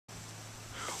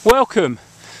Welcome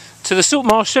to the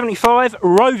Saltmarsh 75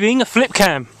 roving flip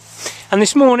cam, and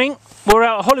this morning we're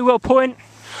out at Holliwell Point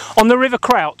on the River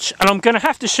Crouch, and I'm going to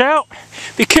have to shout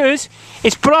because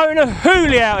it's blowing a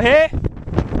hoolie out here.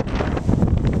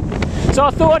 So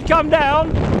I thought I'd come down,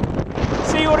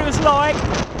 see what it was like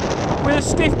with a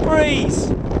stiff breeze.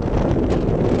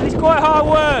 And it's quite hard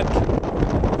work.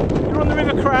 You're on the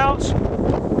River Crouch,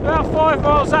 about 5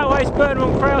 miles that way is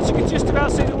Burnham-on-Crouch. You can just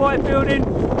about see the white building,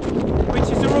 which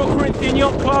is the Royal Corinthian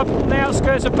Yacht Club on the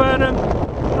outskirts of Burnham.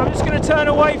 I'm just going to turn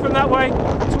away from that way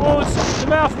towards the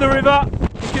mouth of the river,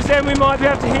 because then we might be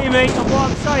able to hear me and what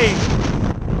I'm saying.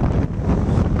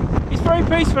 It's very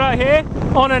peaceful out here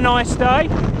on a nice day.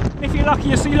 If you're lucky,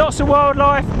 you'll see lots of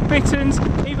wildlife, bitterns,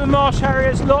 even marsh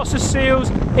harriers, lots of seals,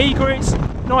 egrets,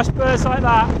 nice birds like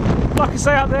that. Like I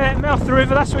say, up there, mouth of the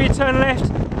river, that's where you turn left,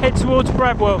 head towards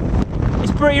Bradwell.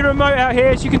 It's pretty remote out here,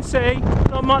 as you can see,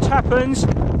 not much happens.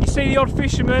 You see the odd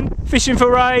fisherman fishing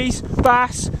for rays,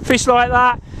 bass, fish like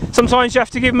that. Sometimes you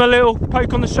have to give them a little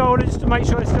poke on the shoulder just to make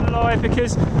sure they're still alive,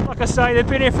 because, like I say, they've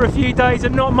been here for a few days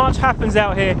and not much happens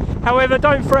out here. However,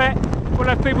 don't fret, we'll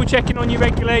have people checking on you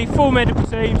regularly, full medical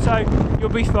team, so you'll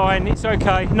be fine, it's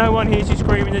okay. No one hears you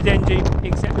screaming the Denji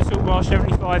except the Saltmarsh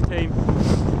 75 team.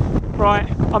 Right,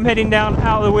 I'm heading down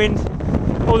out of the wind.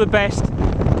 All the best.